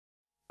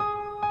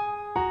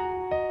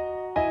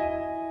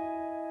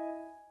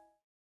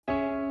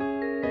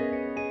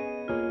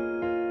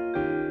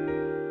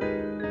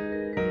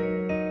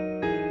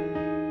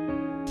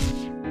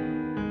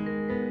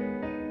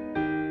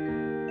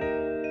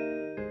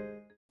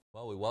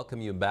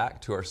welcome you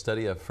back to our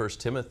study of 1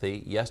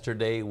 Timothy.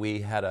 Yesterday we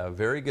had a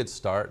very good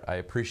start. I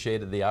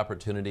appreciated the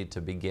opportunity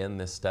to begin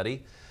this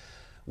study.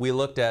 We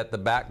looked at the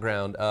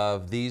background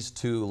of these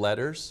two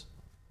letters,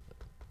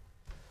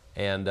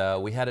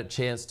 and we had a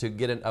chance to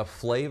get a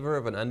flavor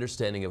of an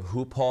understanding of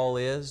who Paul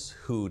is,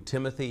 who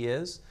Timothy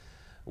is.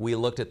 We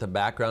looked at the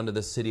background of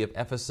the city of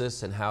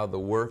Ephesus and how the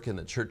work in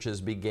the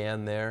churches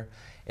began there.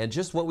 And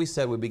just what we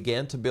said, we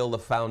began to build a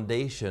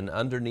foundation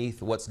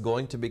underneath what's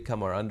going to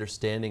become our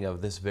understanding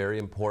of this very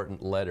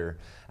important letter.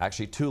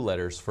 Actually, two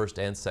letters, 1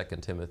 and 2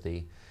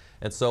 Timothy.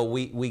 And so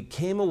we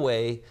came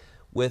away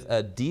with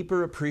a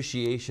deeper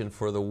appreciation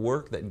for the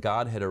work that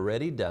God had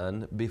already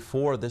done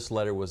before this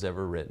letter was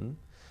ever written.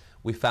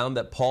 We found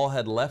that Paul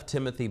had left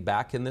Timothy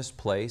back in this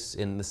place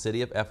in the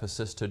city of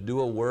Ephesus to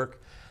do a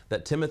work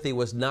that Timothy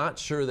was not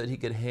sure that he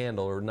could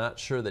handle or not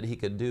sure that he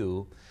could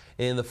do.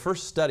 In the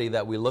first study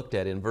that we looked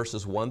at in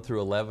verses 1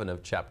 through 11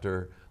 of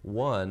chapter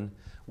 1,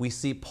 we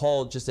see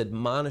Paul just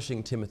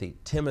admonishing Timothy,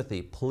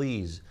 Timothy,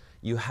 please,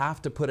 you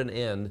have to put an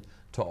end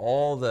to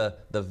all the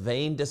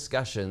vain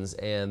discussions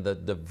and the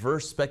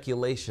diverse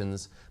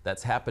speculations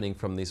that's happening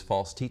from these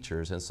false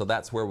teachers. And so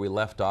that's where we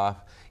left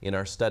off in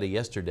our study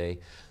yesterday.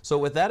 So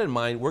with that in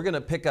mind, we're going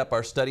to pick up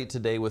our study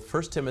today with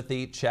 1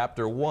 Timothy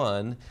chapter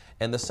 1.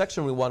 And the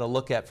section we want to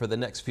look at for the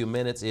next few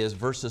minutes is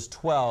verses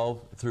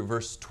 12 through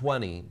verse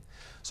 20.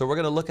 So we're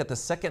going to look at the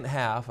second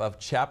half of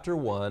chapter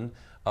 1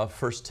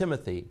 of 1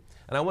 Timothy.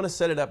 And I want to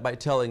set it up by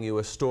telling you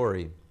a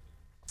story.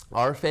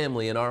 Our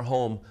family in our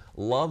home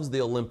loves the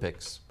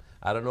Olympics.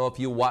 I don't know if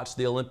you watch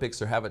the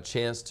Olympics or have a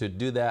chance to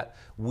do that.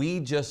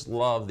 We just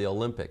love the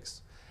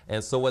Olympics.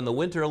 And so when the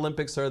Winter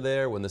Olympics are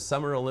there, when the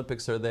Summer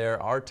Olympics are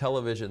there, our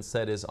television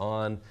set is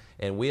on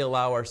and we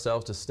allow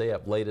ourselves to stay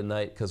up late at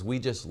night because we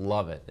just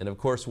love it. And of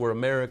course we're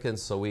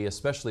Americans, so we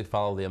especially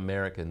follow the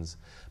Americans.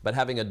 But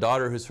having a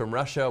daughter who's from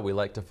Russia, we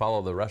like to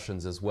follow the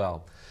Russians as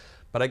well.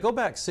 But I go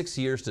back 6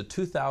 years to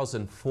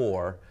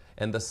 2004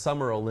 and the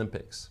Summer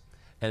Olympics.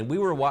 And we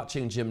were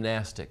watching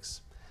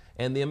gymnastics.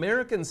 And the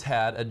Americans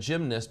had a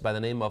gymnast by the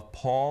name of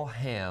Paul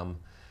Ham.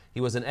 He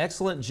was an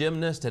excellent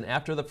gymnast, and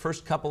after the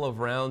first couple of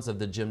rounds of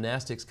the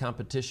gymnastics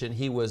competition,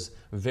 he was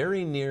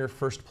very near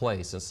first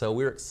place. And so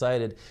we were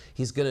excited.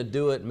 He's going to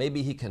do it.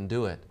 Maybe he can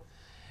do it.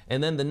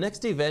 And then the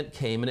next event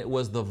came, and it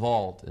was the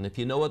vault. And if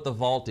you know what the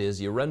vault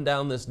is, you run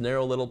down this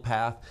narrow little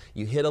path,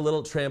 you hit a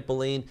little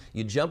trampoline,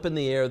 you jump in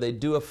the air, they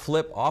do a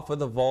flip off of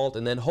the vault,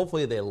 and then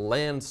hopefully they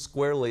land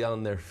squarely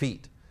on their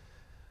feet.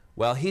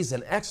 Well, he's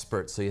an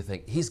expert, so you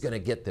think, he's going to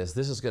get this.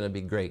 This is going to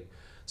be great.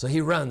 So he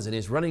runs, and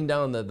he's running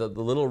down the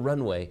little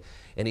runway,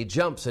 and he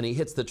jumps, and he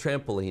hits the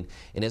trampoline,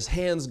 and his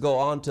hands go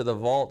onto the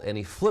vault, and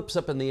he flips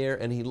up in the air,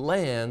 and he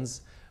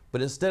lands,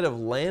 but instead of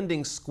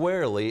landing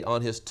squarely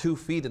on his 2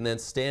 feet and then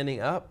standing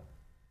up,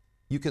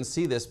 you can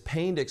see this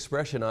pained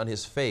expression on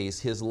his face.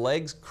 His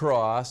legs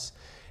cross,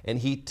 and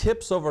he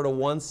tips over to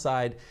one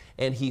side,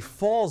 and he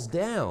falls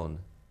down.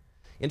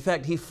 In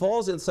fact, he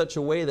falls in such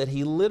a way that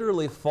he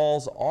literally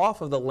falls off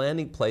of the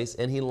landing place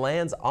and he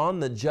lands on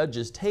the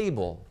judge's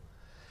table.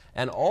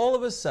 And all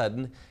of a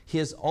sudden,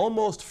 his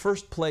almost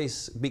first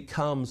place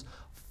becomes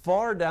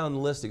far down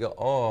the list. You go,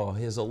 oh,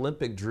 his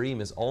Olympic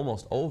dream is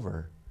almost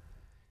over.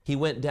 He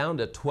went down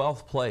to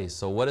 12th place.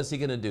 So what is he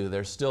going to do?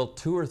 There's still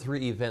 2 or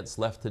 3 events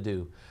left to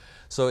do.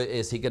 So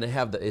is he going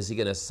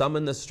to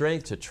summon the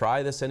strength to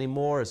try this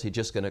anymore? Is he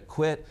just going to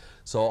quit?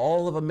 So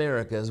all of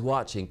America is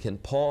watching. Can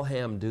Paul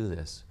Ham do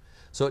this?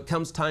 So it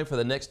comes time for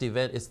the next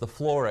event. It's the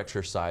floor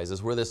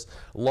exercises. We're this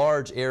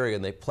large area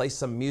and they play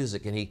some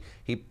music and he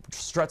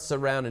struts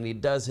around and he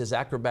does his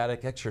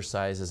acrobatic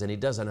exercises and he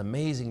does an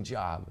amazing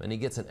job and he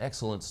gets an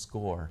excellent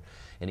score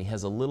and he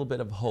has a little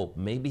bit of hope.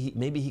 Maybe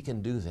he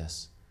can do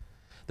this.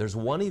 There's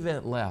one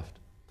event left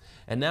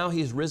and now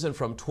he's risen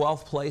from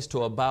 12th place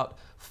to about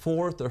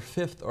 4th or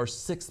 5th or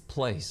 6th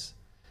place.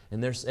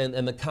 And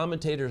the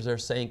commentators are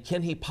saying,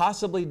 can he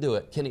possibly do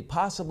it? Can he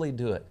possibly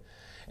do it?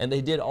 And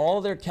they did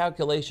all their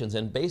calculations,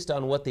 and based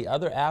on what the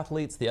other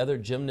athletes, the other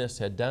gymnasts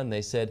had done,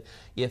 they said,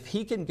 if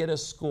he can get a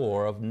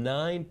score of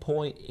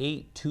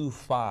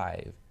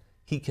 9.825,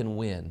 he can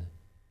win.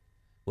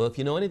 Well, if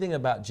you know anything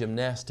about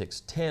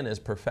gymnastics, 10 is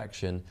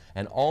perfection,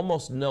 and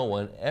almost no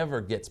one ever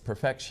gets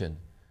perfection.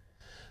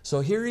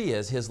 So here he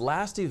is, his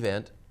last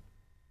event.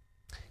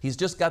 He's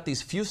just got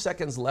these few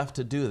seconds left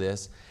to do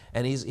this,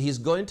 and he's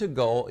going to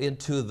go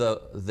into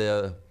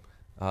the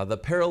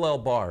parallel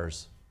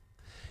bars.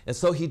 And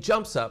so he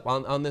jumps up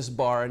on this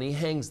bar and he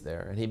hangs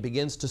there and he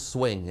begins to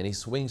swing and he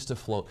swings to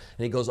float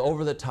and he goes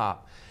over the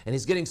top and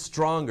he's getting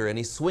stronger and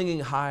he's swinging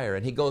higher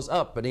and he goes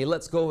up and he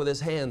lets go with his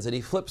hands and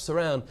he flips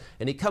around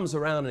and he comes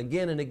around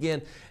again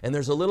and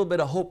there's a little bit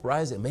of hope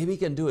rising. Maybe he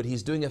can do it.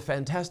 He's doing a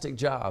fantastic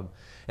job.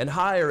 And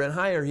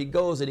higher he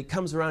goes and he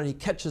comes around and he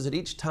catches it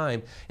each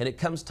time and it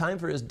comes time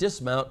for his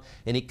dismount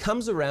and he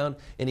comes around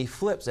and he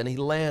flips and he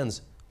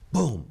lands,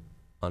 boom,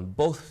 on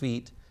both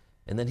feet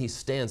and then he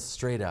stands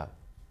straight up.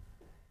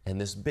 And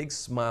this big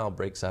smile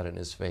breaks out in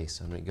his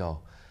face, and we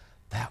go,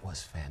 that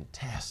was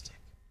fantastic.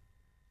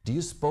 Do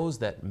you suppose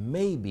that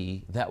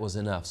maybe that was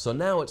enough? So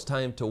now it's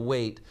time to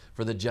wait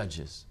for the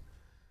judges.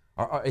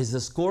 Is the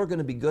score going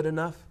to be good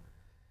enough?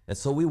 And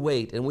so we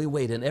wait,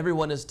 and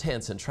everyone is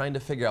tense and trying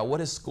to figure out what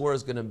his score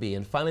is going to be.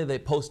 And finally they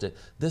post it,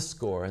 this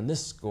score, and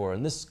this score,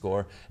 and this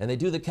score. And they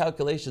do the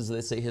calculations, and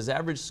they say his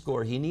average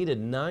score, he needed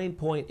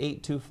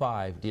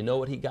 9.825. Do you know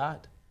what he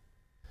got?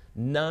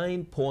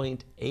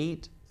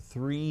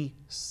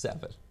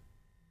 9.837.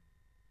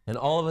 And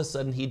all of a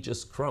sudden he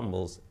just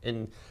crumbles,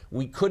 and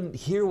we couldn't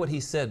hear what he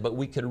said, but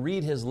we could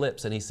read his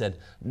lips, and he said,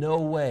 no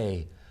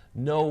way,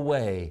 no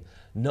way,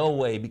 no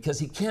way, because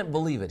he can't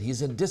believe it.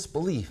 He's in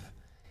disbelief.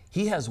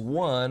 He has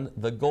won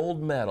the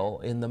gold medal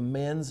in the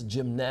men's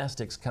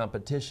gymnastics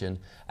competition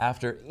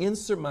after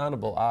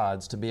insurmountable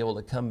odds to be able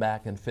to come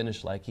back and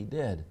finish like he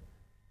did.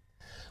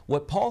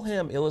 What Paul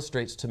Ham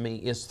illustrates to me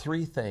is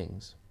three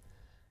things.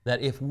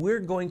 That if we're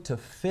going to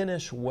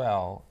finish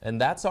well, and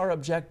that's our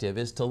objective,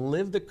 is to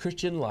live the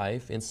Christian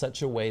life in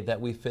such a way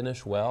that we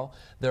finish well,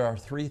 there are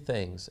three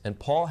things, and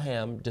Paul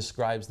Ham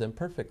describes them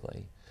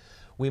perfectly.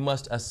 We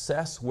must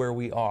assess where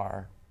we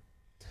are.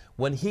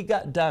 When he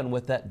got done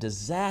with that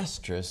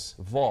disastrous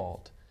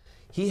vault,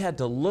 he had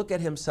to look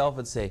at himself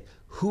and say,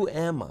 who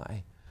am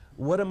I?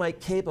 What am I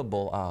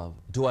capable of?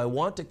 Do I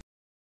want to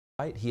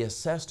fight? He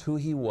assessed who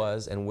he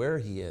was and where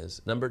he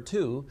is. Number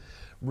two,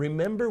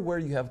 remember where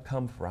you have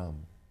come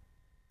from.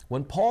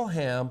 When Paul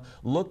Ham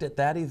looked at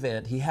that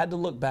event, he had to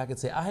look back and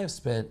say, I have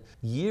spent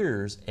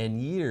years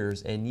and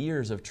years and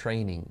years of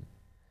training.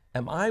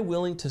 Am I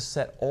willing to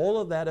set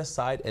all of that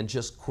aside and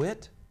just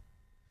quit?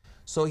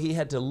 So he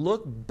had to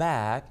look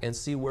back and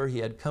see where he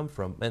had come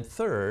from. And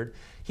third,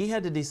 he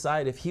had to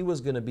decide if he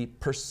was going to be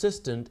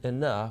persistent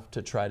enough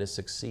to try to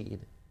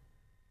succeed.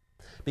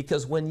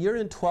 Because when you're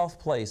in 12th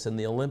place in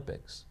the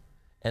Olympics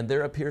and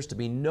there appears to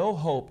be no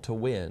hope to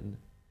win,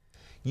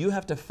 you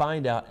have to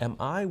find out, am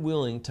I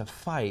willing to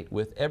fight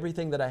with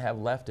everything that I have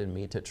left in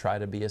me to try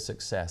to be a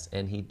success?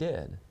 And he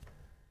did.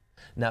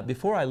 Now,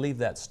 before I leave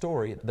that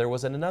story, there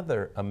was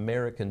another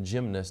American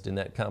gymnast in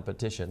that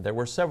competition. There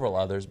were several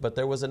others, but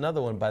there was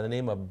another one by the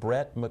name of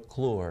Brett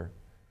McClure.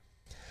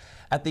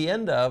 At the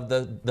end of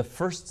the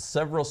first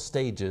several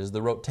stages,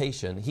 the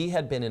rotation, he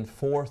had been in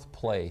 4th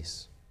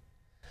place.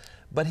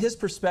 But his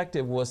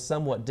perspective was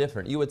somewhat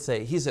different. You would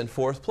say, he's in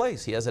 4th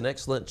place. He has an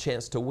excellent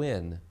chance to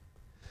win.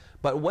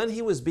 But when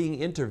he was being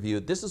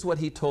interviewed, this is what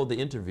he told the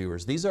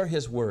interviewers. These are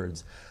his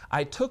words.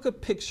 I took a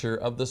picture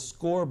of the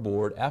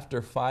scoreboard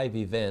after 5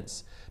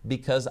 events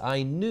because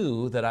I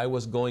knew that I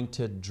was going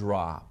to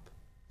drop.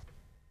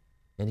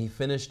 And he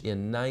finished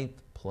in 9th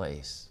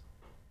place.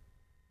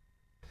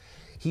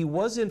 He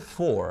was in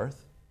 4th.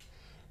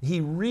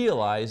 He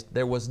realized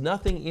there was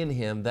nothing in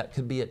him that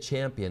could be a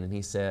champion. And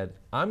he said,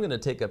 I'm going to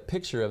take a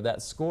picture of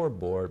that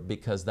scoreboard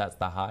because that's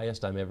the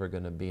highest I'm ever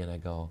going to be. And I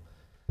go,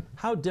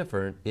 how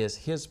different is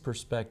his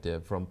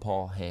perspective from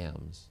Paul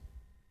Ham's?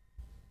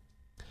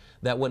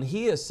 That when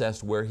he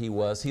assessed where he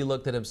was, he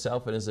looked at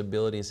himself and his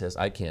ability and says,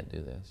 I can't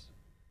do this.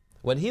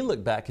 When he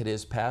looked back at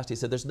his past, he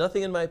said, there's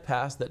nothing in my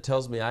past that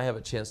tells me I have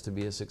a chance to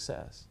be a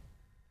success.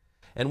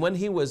 And when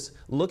he was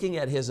looking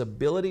at his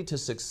ability to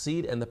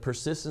succeed and the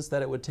persistence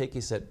that it would take,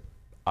 he said,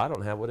 I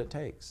don't have what it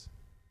takes.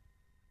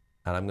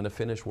 And I'm going to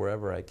finish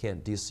wherever I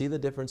can. Do you see the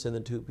difference in the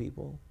two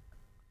people?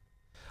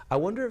 I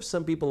wonder if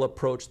some people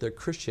approach their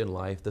Christian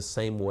life the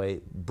same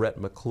way Brett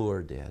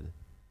McClure did.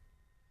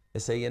 They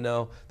say, you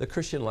know, the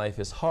Christian life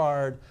is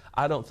hard.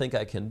 I don't think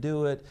I can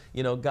do it.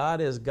 You know, God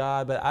is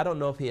God, but I don't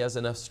know if He has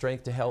enough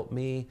strength to help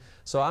me.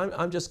 So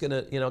I'm just going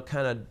to, you know,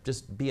 kind of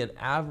just be an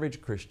average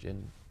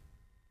Christian.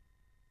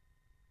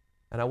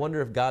 And I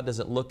wonder if God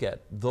doesn't look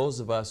at those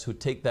of us who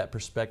take that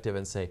perspective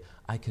and say,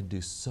 I could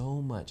do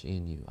so much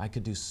in you. I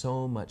could do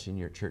so much in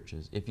your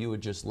churches if you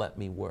would just let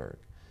me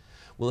work.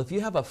 Well, if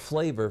you have a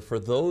flavor for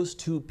those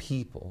two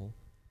people,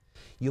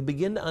 you'll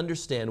begin to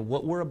understand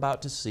what we're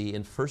about to see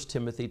in 1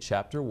 Timothy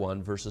chapter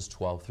 1, verses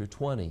 12 through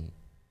 20.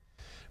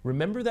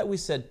 Remember that we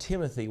said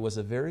Timothy was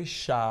a very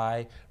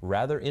shy,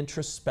 rather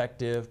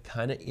introspective,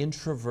 kind of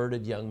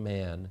introverted young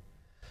man.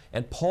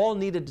 And Paul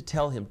needed to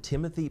tell him,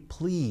 Timothy,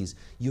 please,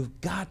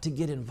 you've got to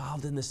get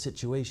involved in this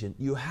situation.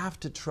 You have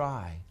to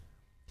try.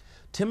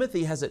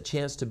 Timothy has a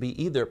chance to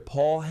be either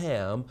Paul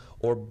Ham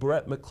or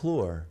Brett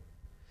McClure.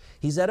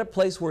 He's at a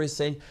place where he's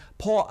saying,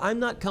 Paul, I'm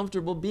not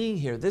comfortable being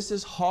here. This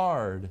is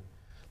hard.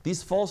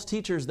 These false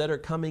teachers that are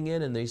coming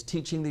in and he's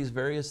teaching these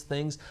various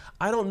things,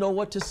 I don't know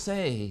what to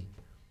say.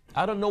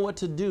 I don't know what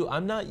to do.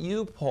 I'm not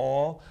you,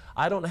 Paul.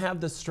 I don't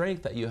have the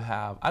strength that you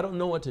have. I don't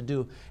know what to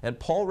do. And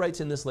Paul writes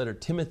in this letter,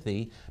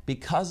 Timothy,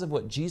 because of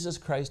what Jesus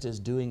Christ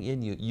is doing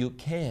in you, you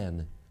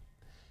can.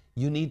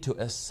 You need to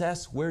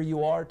assess where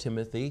you are,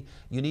 Timothy.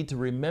 You need to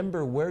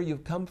remember where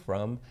you've come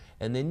from,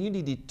 and then you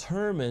need to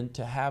determine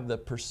to have the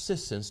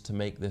persistence to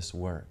make this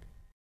work.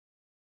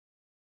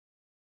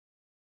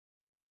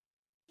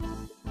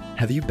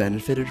 Have you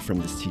benefited from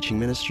this teaching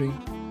ministry?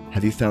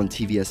 Have you found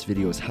TVS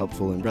videos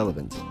helpful and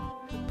relevant?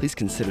 Please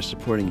consider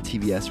supporting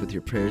TVS with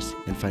your prayers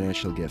and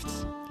financial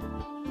gifts.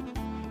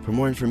 For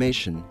more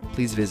information,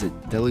 please visit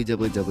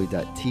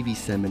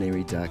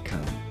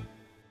www.tvseminary.com.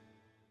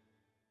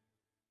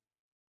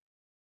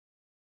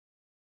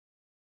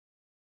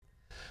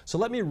 So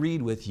let me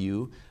read with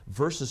you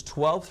verses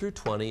 12 through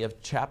 20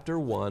 of chapter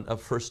 1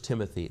 of 1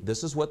 Timothy.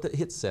 This is what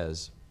it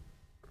says.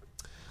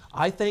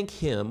 I thank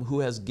Him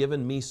who has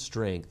given me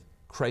strength,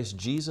 Christ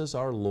Jesus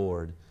our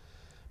Lord,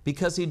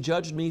 because He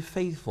judged me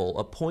faithful,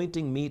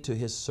 appointing me to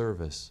His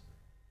service.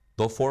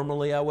 Though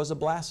formerly I was a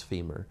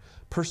blasphemer,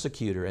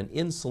 persecutor, and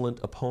insolent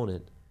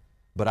opponent,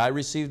 but I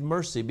received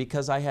mercy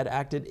because I had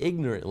acted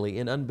ignorantly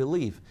in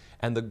unbelief,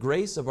 and the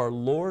grace of our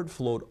Lord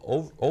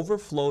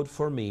overflowed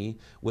for me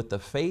with the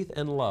faith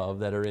and love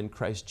that are in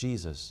Christ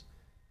Jesus.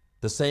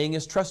 The saying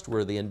is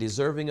trustworthy and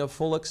deserving of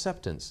full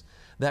acceptance,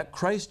 that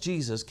Christ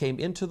Jesus came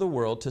into the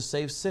world to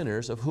save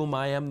sinners, of whom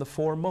I am the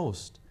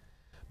foremost.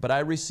 But I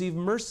received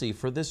mercy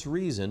for this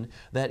reason,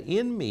 that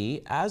in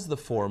me, as the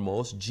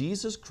foremost,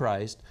 Jesus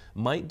Christ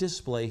might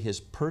display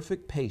His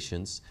perfect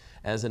patience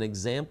as an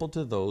example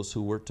to those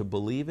who were to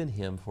believe in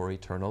Him for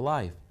eternal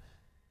life.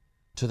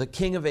 To the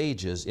King of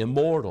ages,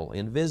 immortal,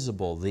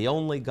 invisible, the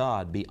only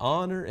God, be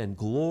honor and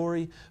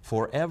glory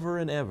forever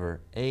and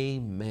ever.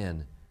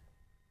 Amen.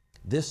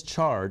 This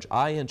charge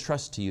I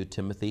entrust to you,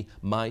 Timothy,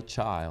 my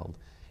child,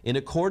 in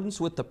accordance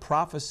with the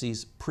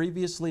prophecies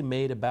previously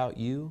made about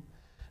you,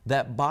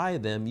 that by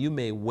them you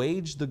may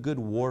wage the good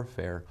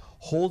warfare,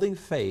 holding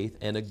faith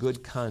and a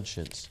good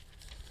conscience.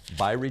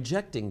 By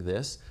rejecting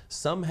this,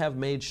 some have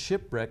made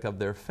shipwreck of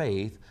their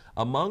faith,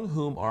 among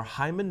whom are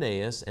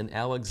Hymenaeus and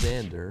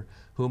Alexander,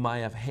 whom I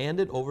have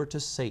handed over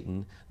to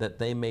Satan, that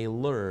they may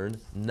learn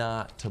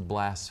not to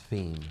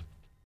blaspheme.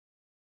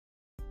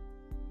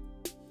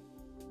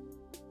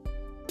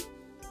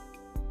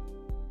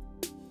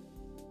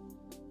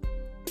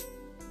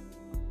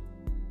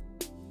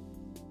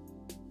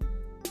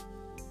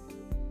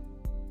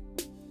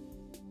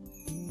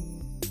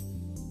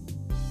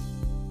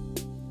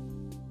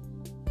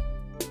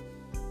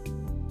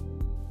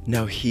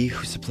 Now He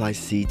who supplies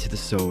seed to the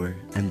sower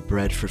and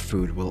bread for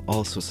food will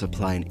also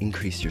supply and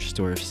increase your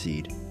store of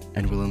seed,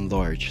 and will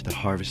enlarge the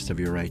harvest of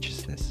your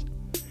righteousness.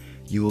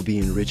 You will be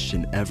enriched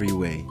in every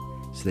way,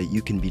 so that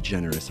you can be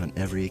generous on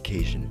every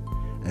occasion,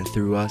 and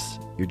through us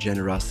your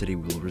generosity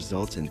will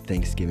result in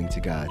thanksgiving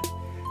to God.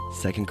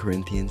 2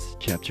 Corinthians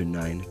chapter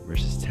 9,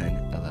 verses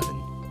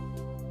 10-11.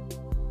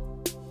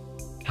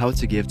 How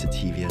to give to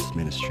TVS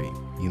Ministry.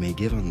 You may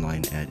give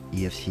online at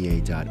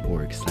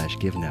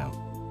efca.org/givenow.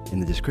 In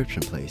the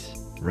description place,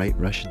 write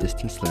Russia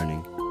Distance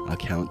Learning,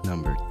 account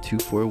number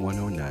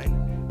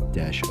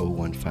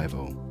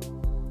 24109-0150.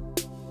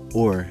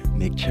 Or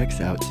make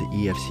checks out to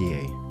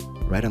EFCA.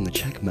 Write on the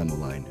check memo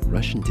line,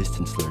 Russian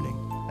Distance Learning,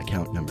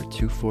 account number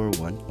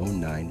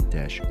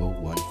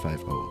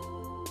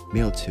 24109-0150.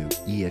 Mail to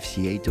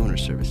EFCA Donor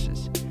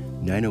Services,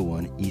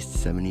 901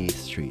 East 78th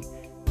Street,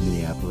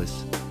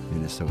 Minneapolis,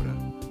 Minnesota,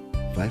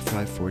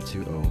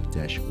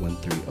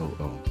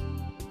 55420-1300.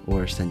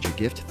 Or send your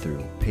gift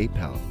through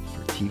PayPal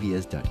for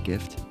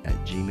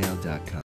tvs.gift@gmail.com.